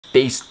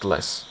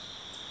tasteless,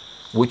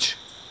 which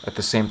at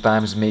the same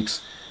time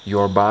makes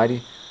your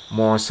body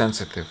more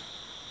sensitive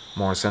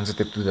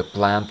to the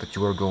plant that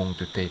you are going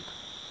to take.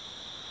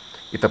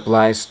 It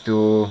applies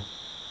to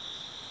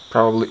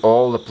probably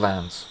all the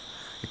plants.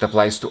 It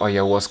applies to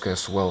ayahuasca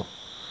as well.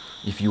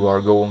 If you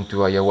are going to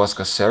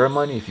ayahuasca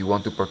ceremony, if you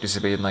want to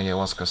participate in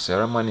ayahuasca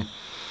ceremony,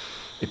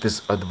 it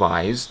is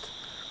advised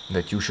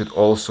that you should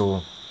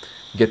also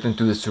get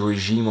into this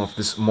regime of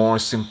this more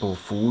simple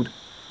food,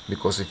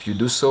 because if you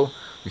do so,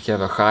 you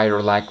have a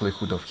higher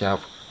likelihood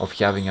of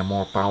having a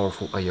more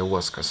powerful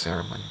ayahuasca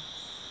ceremony.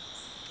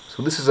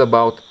 So this is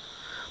about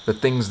the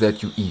things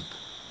that you eat.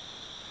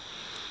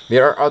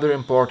 There are other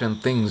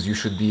important things. You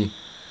should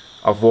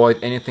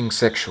avoid anything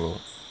sexual.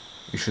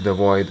 You should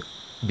avoid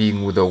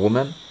being with a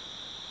woman.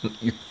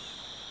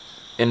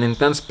 In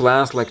intense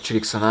plants like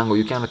Chiric Sanango,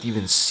 you cannot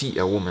even see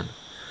a woman.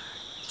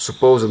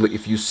 Supposedly,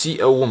 if you see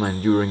a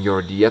woman during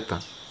your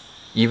dieta,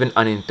 even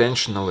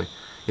unintentionally,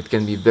 it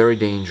can be very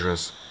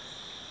dangerous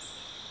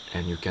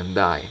and you can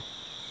die.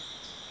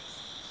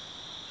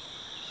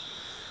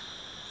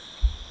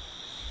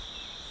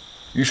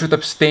 You should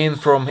abstain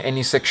from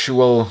any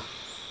sexual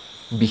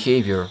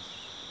behavior.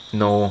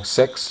 No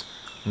sex,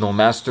 no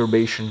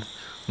masturbation,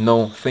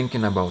 no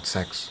thinking about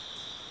sex.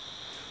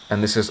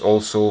 And this is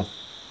also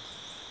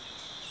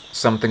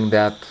something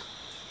that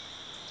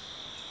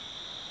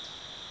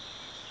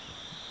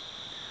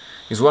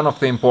is one of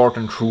the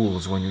important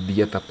rules when you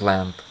diet a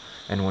plant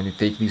and when you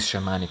take these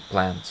shamanic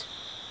plants.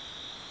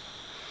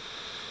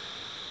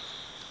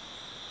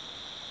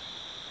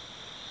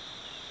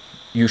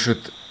 You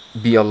should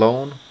be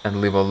alone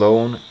and live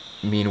alone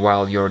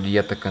meanwhile your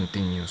dieta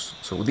continues.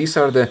 So these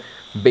are the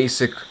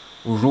basic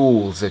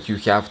rules that you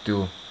have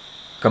to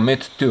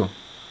commit to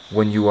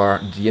when you are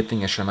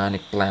dieting a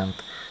shamanic plant,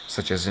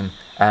 such as in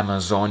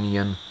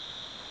Amazonian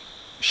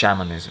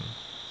shamanism.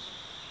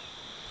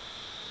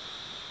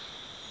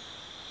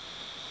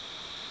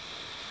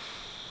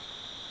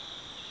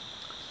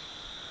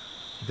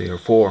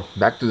 Therefore,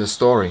 back to the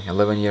story.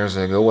 11 years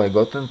ago I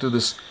got into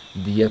this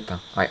dieta.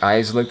 I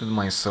isolated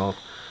myself.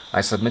 I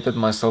submitted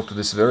myself to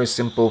this very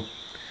simple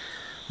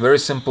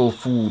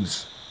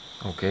foods,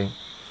 okay?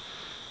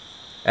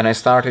 And I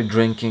started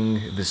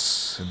drinking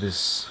this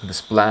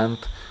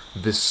plant,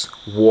 this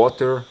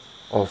water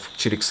of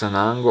Chiric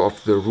Sanango,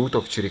 of the root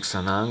of Chiric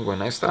Sanango,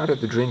 and I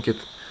started to drink it.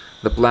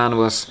 The plan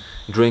was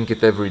drink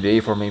it every day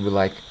for maybe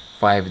like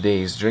 5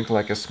 days. Drink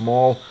like a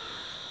small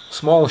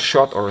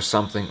shot or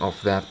something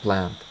of that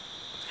plant.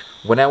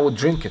 When I would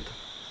drink it,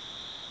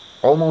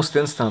 almost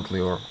instantly,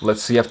 or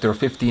let's say after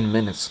 15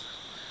 minutes,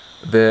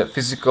 the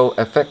physical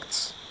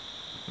effects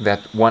that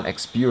one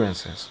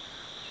experiences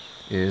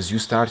is you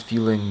start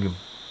feeling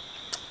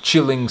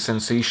chilling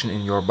sensation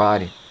in your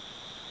body.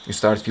 You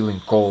start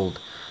feeling cold,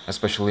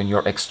 especially in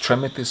your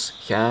extremities,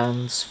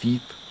 hands,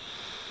 feet,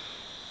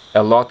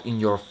 a lot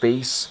in your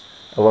face,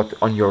 a lot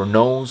on your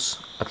nose,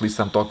 at least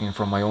I'm talking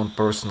from my own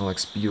personal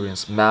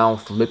experience,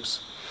 mouth,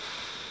 lips.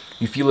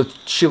 You feel it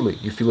chilly,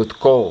 you feel it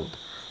cold,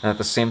 and at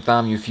the same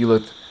time you feel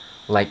it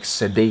like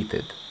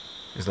sedated.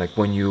 It's like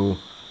when you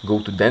go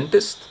to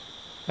dentist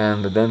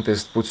and the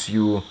dentist puts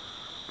you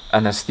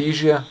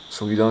anesthesia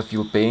so you don't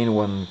feel pain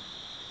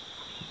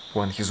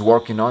when he's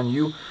working on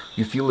you.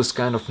 You feel this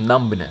kind of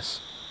numbness,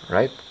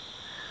 right?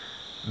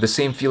 The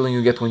same feeling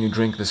you get when you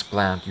drink this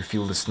plant. You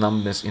feel this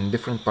numbness in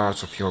different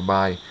parts of your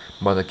body,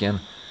 but again,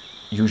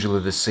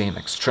 usually the same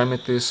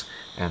extremities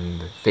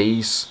and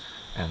face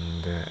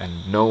and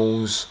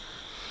nose,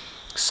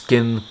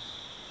 skin.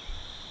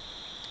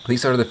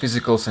 These are the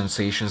physical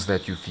sensations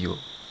that you feel.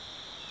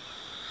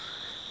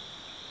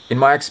 In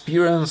my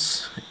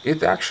experience,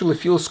 it actually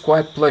feels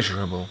quite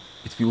pleasurable.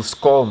 It feels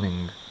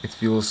calming. It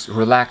feels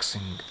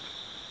relaxing.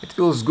 It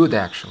feels good,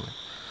 actually.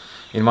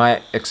 In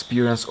my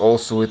experience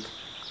also, it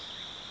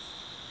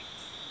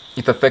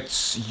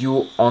affects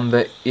you on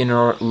the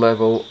inner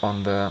level,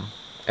 on the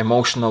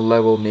emotional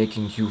level,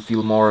 making you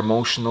feel more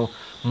emotional,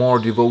 more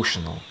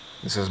devotional.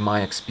 This is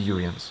my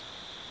experience.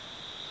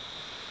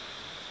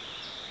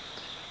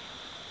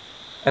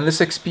 And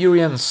this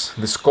experience,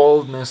 this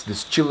coldness,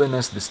 this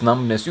chilliness, this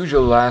numbness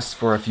usually lasts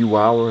for a few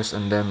hours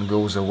and then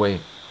goes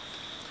away.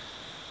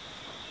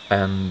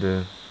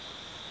 And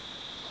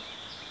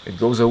it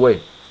goes away.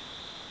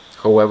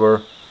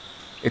 However,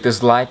 it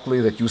is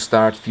likely that you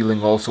start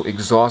feeling also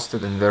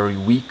exhausted and very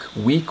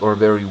weak or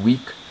very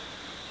weak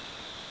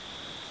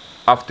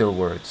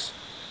afterwards.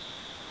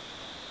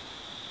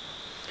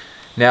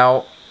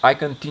 Now, I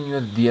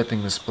continued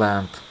dieting this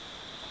plant.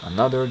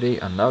 Another day,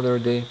 another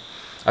day.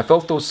 I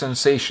felt those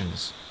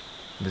sensations,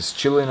 this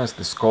chilliness,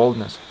 this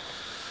coldness.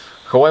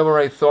 However,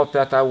 I thought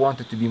that I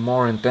wanted to be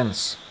more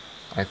intense.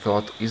 I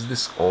thought, is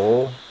this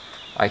all?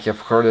 I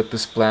have heard that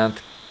this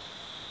plant,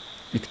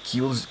 it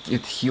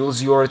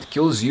heals you or it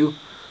kills you,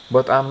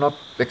 but I'm not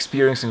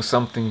experiencing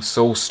something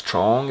so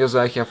strong as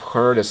I have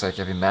heard, as I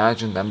have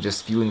imagined. I'm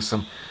just feeling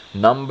some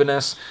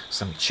numbness,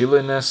 some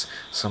chilliness,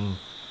 some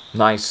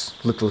nice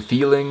little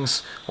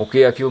feelings.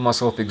 Okay, I feel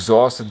myself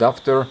exhausted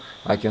after.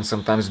 I can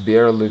sometimes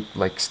barely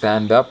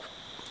stand up.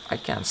 I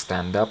can't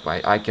stand up.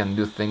 I can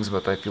do things,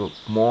 but I feel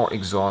more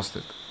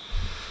exhausted.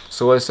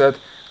 So I said,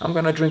 I'm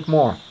gonna drink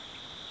more.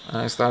 And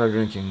I started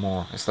drinking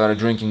more. I started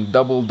drinking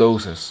double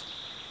doses.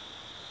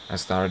 I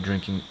started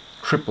drinking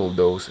triple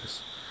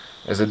doses.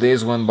 As the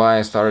days went by,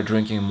 I started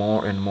drinking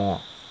more and more.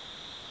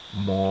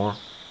 More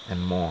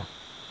and more.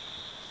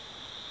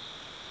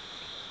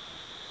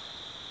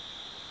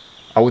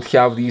 I would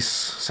have these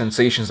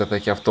sensations that I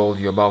have told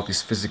you about,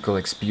 these physical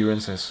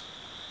experiences.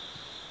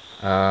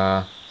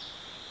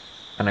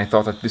 And I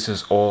thought that this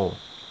is all.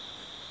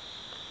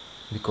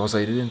 Because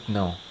I didn't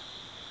know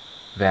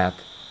that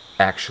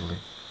actually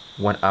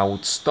when I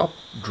would stop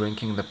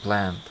drinking the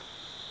plant,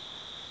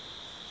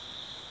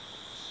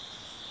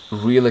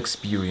 real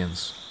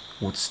experience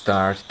would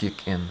start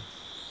kick in.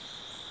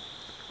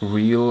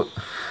 Real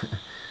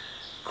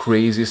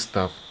crazy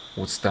stuff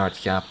would start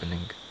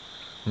happening.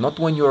 Not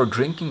when you are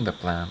drinking the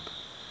plant,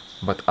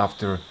 but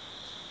after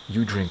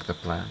you drink the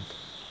plant.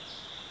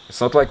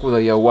 It's not like with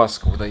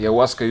ayahuasca. With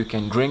ayahuasca you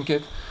can drink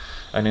it,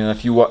 and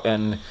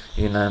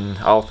in an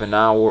half an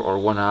hour or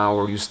 1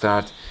 hour you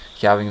start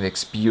having the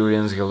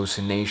experience,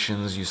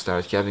 hallucinations, you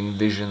start having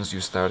visions,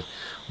 you start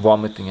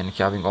vomiting and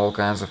having all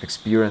kinds of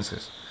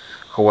experiences.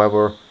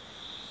 However,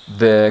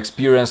 the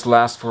experience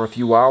lasts for a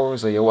few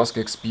hours, ayahuasca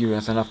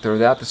experience, and after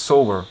that it's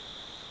over.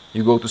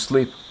 You go to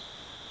sleep.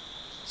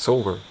 It's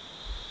over.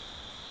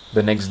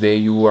 The next day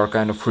you are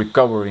kind of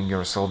recovering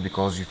yourself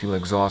because you feel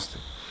exhausted.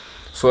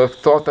 So I've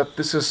thought that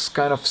this is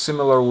kind of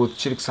similar with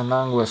Chiric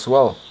Sanango as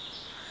well.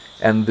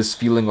 And this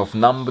feeling of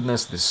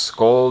numbness, this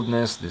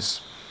coldness, this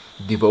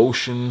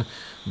devotion,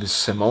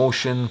 this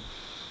emotion.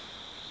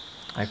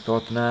 I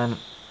thought, man,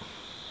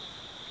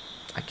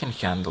 I can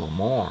handle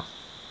more.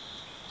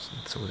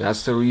 So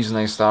that's the reason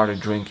I started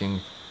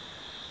drinking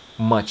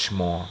much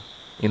more.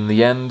 In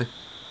the end,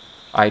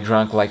 I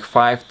drank like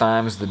 5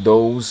 times the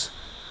dose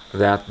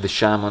that the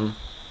shaman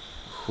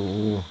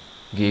who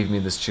gave me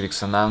this Chiric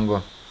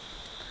Sanango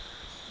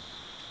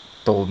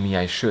told me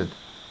I should.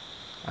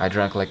 I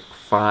drank like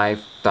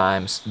 5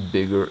 times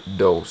bigger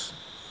dose.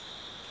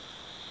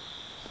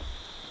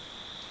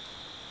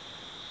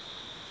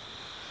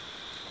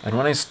 And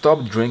when I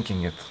stopped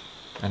drinking it,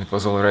 and it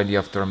was already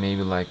after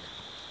maybe like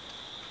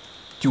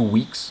 2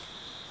 weeks,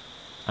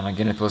 and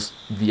again it was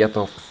the end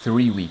of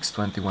 3 weeks,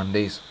 21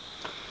 days.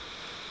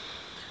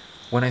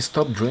 When I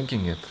stopped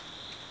drinking it,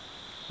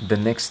 the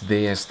next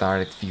day I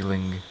started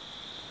feeling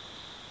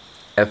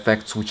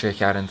effects which I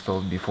hadn't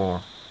felt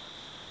before,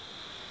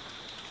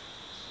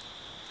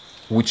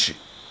 which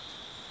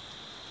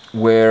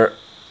were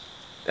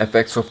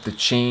effects of the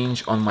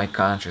change on my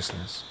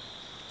consciousness.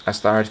 I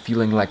started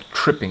feeling like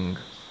tripping.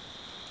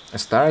 I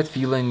started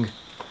feeling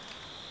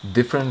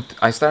different.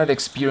 I started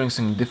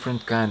experiencing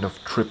different kind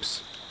of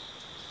trips.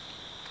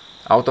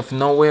 Out of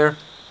nowhere,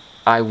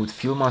 I would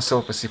feel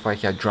myself as if I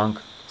had drunk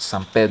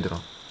San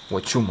Pedro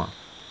or Chuma.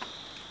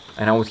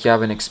 And I would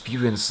have an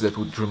experience that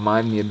would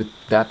remind me a bit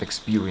that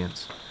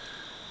experience.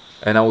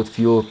 And I would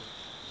feel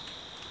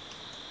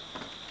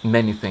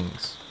many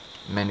things.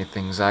 Many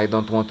things. I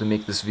don't want to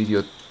make this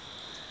video.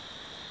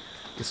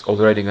 It's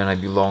already gonna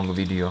be long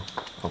video,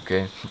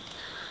 okay?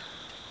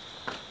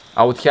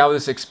 I would have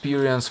this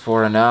experience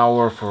for an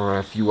hour, for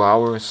a few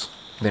hours,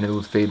 then it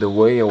would fade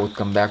away. I would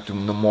come back to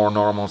the more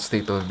normal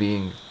state of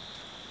being.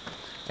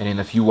 And in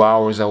a few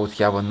hours I would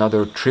have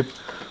another trip,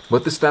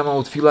 but this time I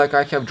would feel like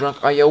I have drunk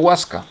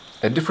ayahuasca,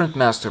 a different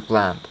master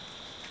plant.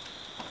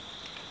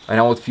 And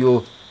I would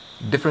feel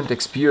different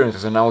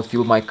experiences, and I would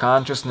feel my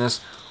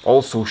consciousness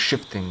also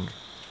shifting.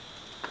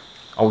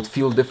 I would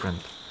feel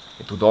different.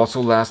 It would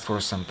also last for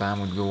some time,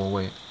 would go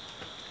away.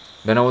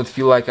 Then I would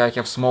feel like I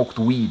have smoked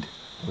weed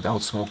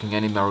without smoking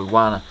any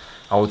marijuana.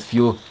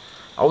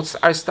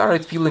 I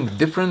started feeling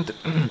different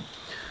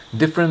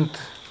different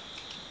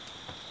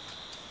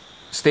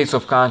states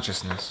of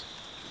consciousness,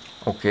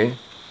 okay,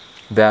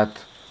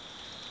 that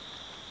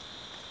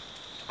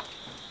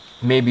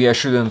maybe I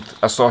shouldn't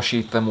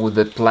associate them with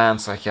the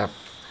plants I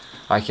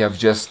have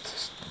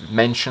just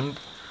mentioned.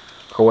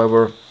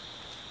 However,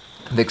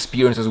 the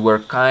experiences were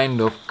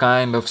kind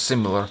of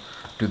similar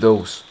to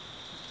those.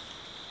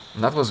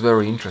 And that was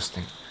very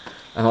interesting.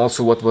 And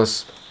also what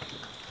was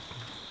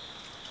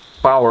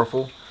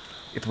powerful,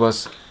 it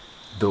was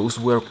those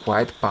were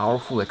quite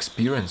powerful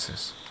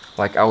experiences.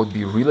 Like I would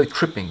be really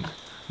tripping.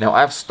 Now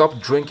I've stopped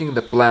drinking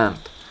the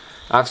plant.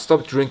 I've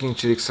stopped drinking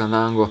Chiric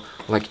Sanango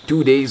like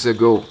 2 days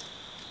ago.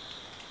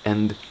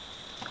 And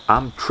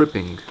I'm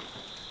tripping.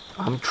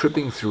 I'm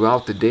tripping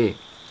throughout the day.